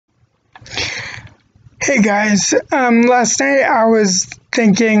Hey guys, last night I was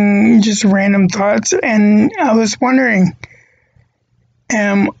thinking just random thoughts, and I was wondering,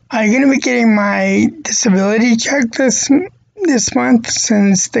 am I going to be getting my disability check this month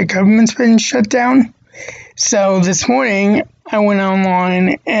since the government's been shut down? So this morning I went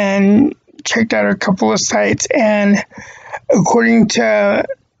online and checked out a couple of sites, and according to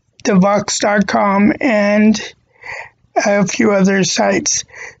Gov't.com and a few other sites,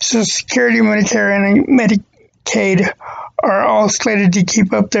 Social Security, Medicare, and Medicaid are all slated to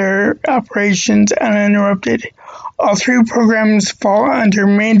keep up their operations uninterrupted. All three programs fall under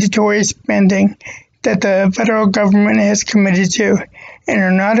mandatory spending that the federal government has committed to and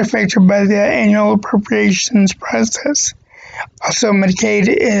are not affected by the annual appropriations process. Also,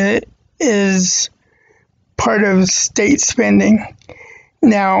 Medicaid is part of state spending.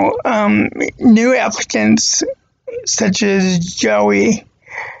 Now, new applicants such as Joey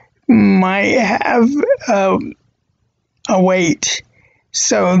might have a wait.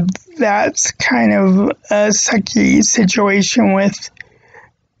 So that's kind of a sucky situation with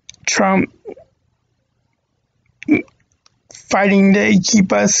Trump fighting to keep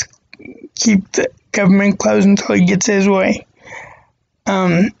the government closed until he gets his way.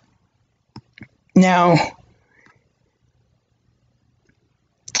 Now,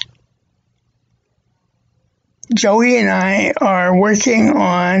 Joey and I are working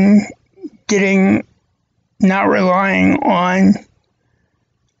on not relying on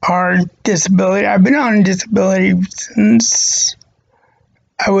our disability. I've been on disability since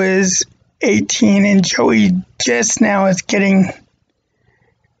I was 18, and Joey just now is getting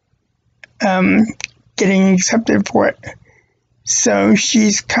accepted for it. So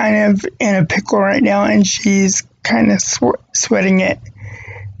she's kind of in a pickle right now, and she's kind of sweating it.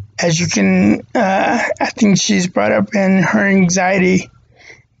 As you can, I think she's brought up in her anxiety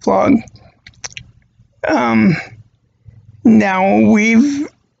vlog. Now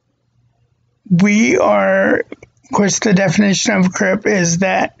we are, of course, the definition of crip is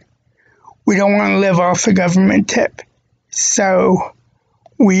that we don't want to live off the government tip. So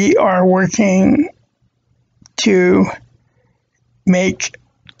we are working to make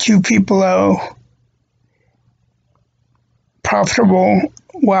Tupelo profitable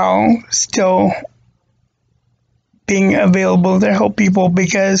while still being available to help people,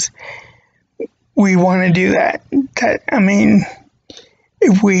 because we want to do that.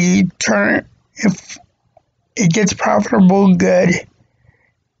 If it gets profitable, good.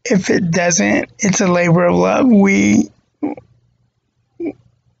 If it doesn't, it's a labor of love. We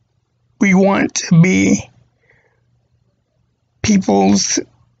want to be people's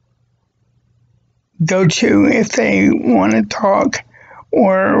go-to if they want to talk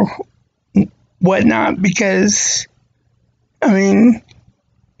or whatnot, because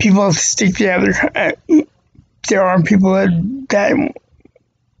people stick together. There are people that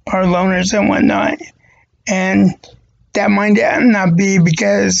are loners and whatnot, and that might not be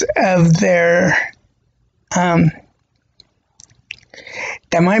because of their that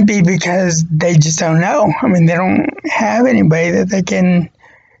might be because they just don't know. They don't have anybody that they can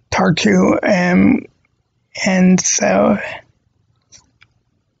talk to, and so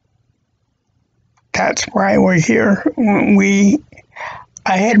that's why we're here.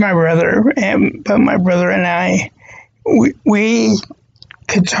 I had my brother, but my brother and I, we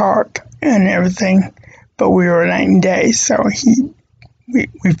could talk and everything, but we were night and day. So we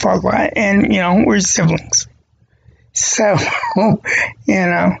fought a lot, and we're siblings. So at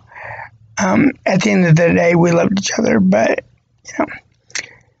the end of the day, we loved each other. But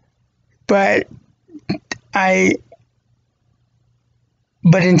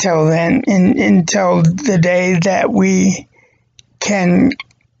until then, until the day that we can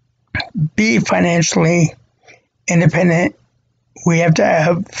be financially independent, we have to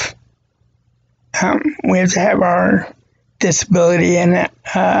have our disability and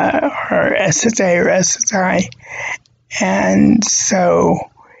our SSA or SSI, and so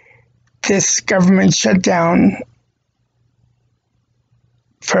this government shutdown,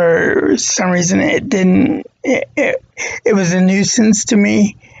 for some reason, it was a nuisance to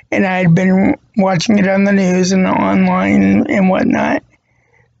me, and I had been watching it on the news and online and whatnot,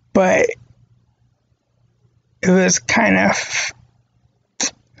 but I was kind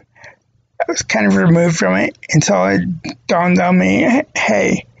of removed from it until it dawned on me,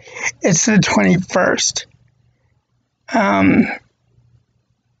 hey, it's the 21st.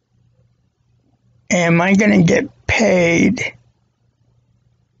 Am I going to get paid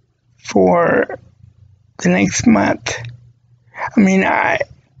for the next month?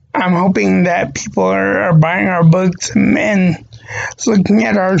 I'm hoping that people are buying our books and looking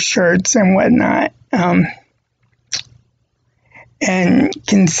at our shirts and whatnot, and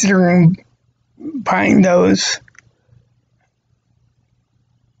considering buying those.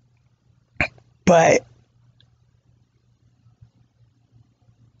 But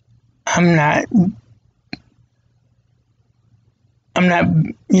I'm not,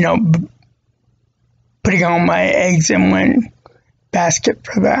 putting all my eggs in one basket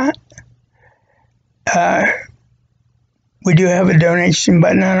for that. We do have a donation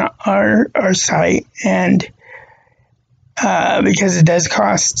button on our site, and because it does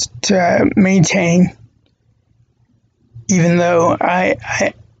cost to maintain, even though I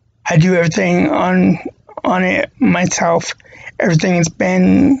do everything on it myself. Everything has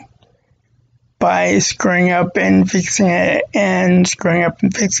been by screwing up and fixing it and screwing up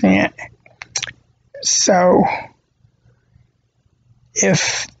and fixing it. So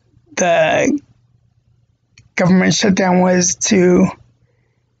if the government shutdown was to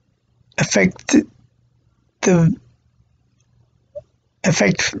affect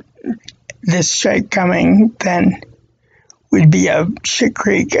this strike coming, then we'd be a shit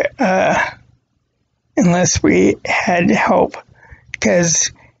creek unless we had help,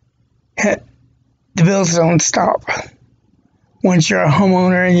 because the bills don't stop. Once you're a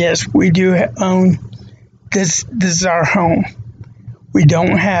homeowner, and yes, we do own this. This is our home. We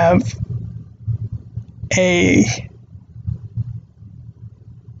don't have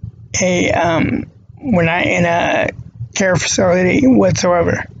we're not in a care facility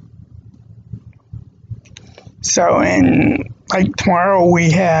whatsoever. So, and like tomorrow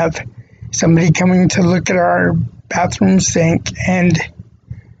we have somebody coming to look at our bathroom sink and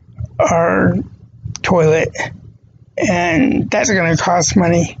our toilet, and that's going to cost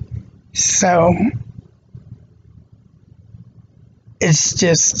money. So it's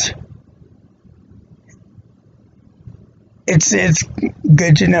just, it's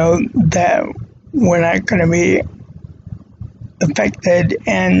good to know that we're not going to be affected,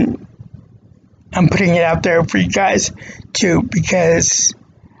 and I'm putting it out there for you guys too, because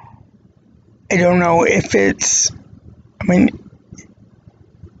I don't know if it's,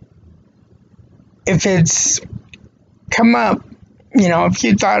 if it's come up, if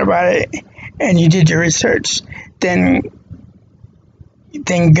you thought about it and you did your research, then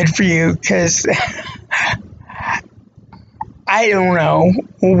good for you, because I don't know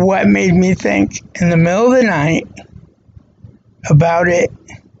what made me think in the middle of the night about it,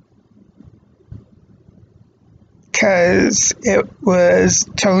 because it was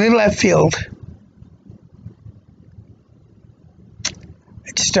totally left field.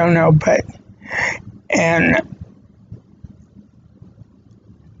 I just don't know, and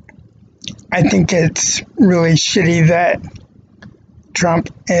I think it's really shitty that Trump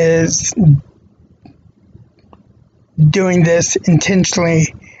is doing this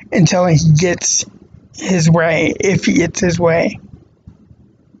intentionally until he gets his way, if he gets his way.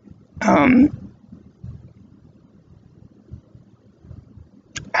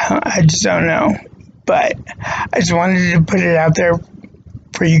 I just don't know, but I just wanted to put it out there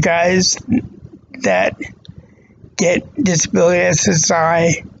for you guys that get disability,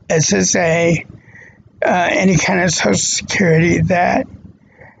 SSI, SSA, any kind of Social Security, that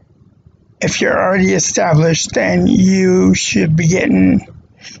if you're already established, then you should be getting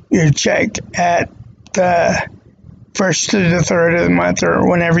your check at the 1st to the 3rd of the month, or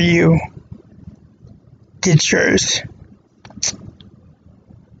whenever you get yours.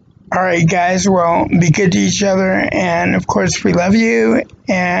 All right, guys, well, be good to each other, and of course, we love you,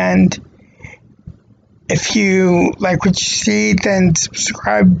 and if you like what you see, then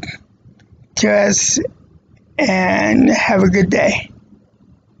subscribe to us, and have a good day.